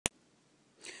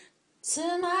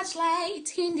Too much light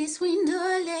in this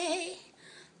window lay.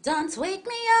 Don't wake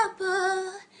me up,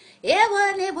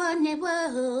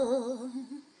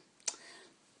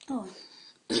 Oh,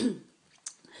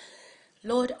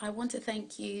 Lord, I want to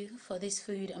thank you for this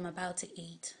food I'm about to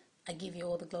eat. I give you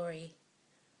all the glory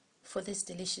for this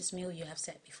delicious meal you have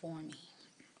set before me.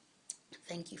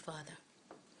 Thank you, Father.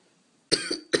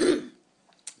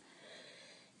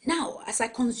 Now, as I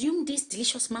consume this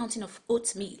delicious mountain of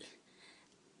oatmeal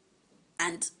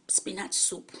and spinach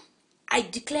soup, I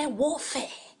declare warfare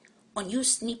on you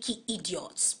sneaky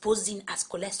idiots posing as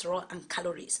cholesterol and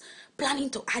calories, planning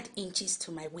to add inches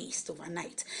to my waist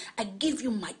overnight. I give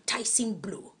you my Tyson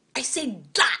blow. I say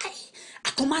die. I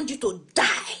command you to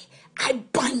die. I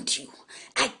bind you.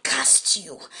 I cast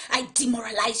you. I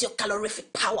demoralize your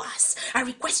calorific powers. I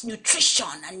request nutrition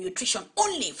and nutrition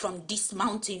only from this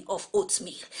mountain of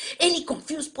oatmeal. Any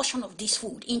confused portion of this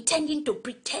food intending to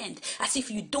pretend as if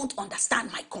you don't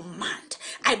understand my command,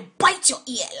 I bite your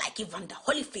ear like Evander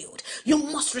Holyfield. You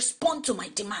must respond to my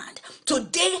demand.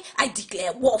 Today, I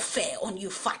declare warfare on you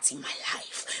fat in my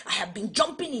life. I have been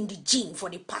jumping in the gym for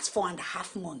the past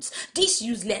 4.5 months. This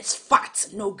useless fat,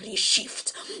 no grey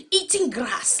shift. Eating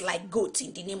grass like goat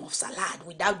in the name of salad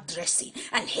without dressing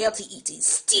and healthy eating.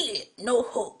 Still no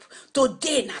hope.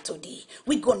 Today, not today,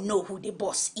 we gonna know who the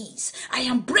boss is. I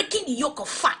am breaking the yoke of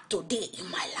fat today in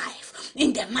my life.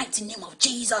 In the mighty name of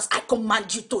Jesus, I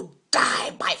command you to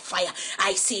die by fire.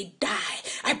 I say die.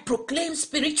 I proclaim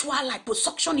spiritual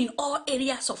liposuction in all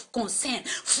areas of concern,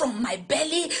 from my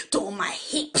belly to my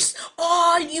hips.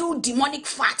 All you demonic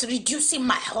fat reducing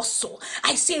my hustle,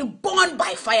 I say burn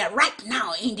by fire right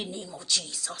now in the name of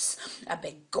Jesus. I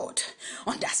beg God,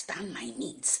 understand my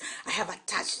needs. I have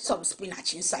attached some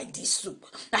spinach inside this soup.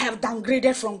 I have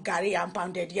downgraded from gari and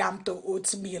pounded yam to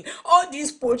oatmeal. All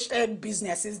these poached egg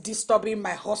business is disturbing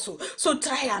my hustle. So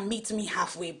try and meet me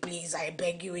halfway, please. I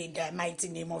beg you in the mighty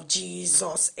name of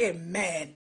Jesus. Amen.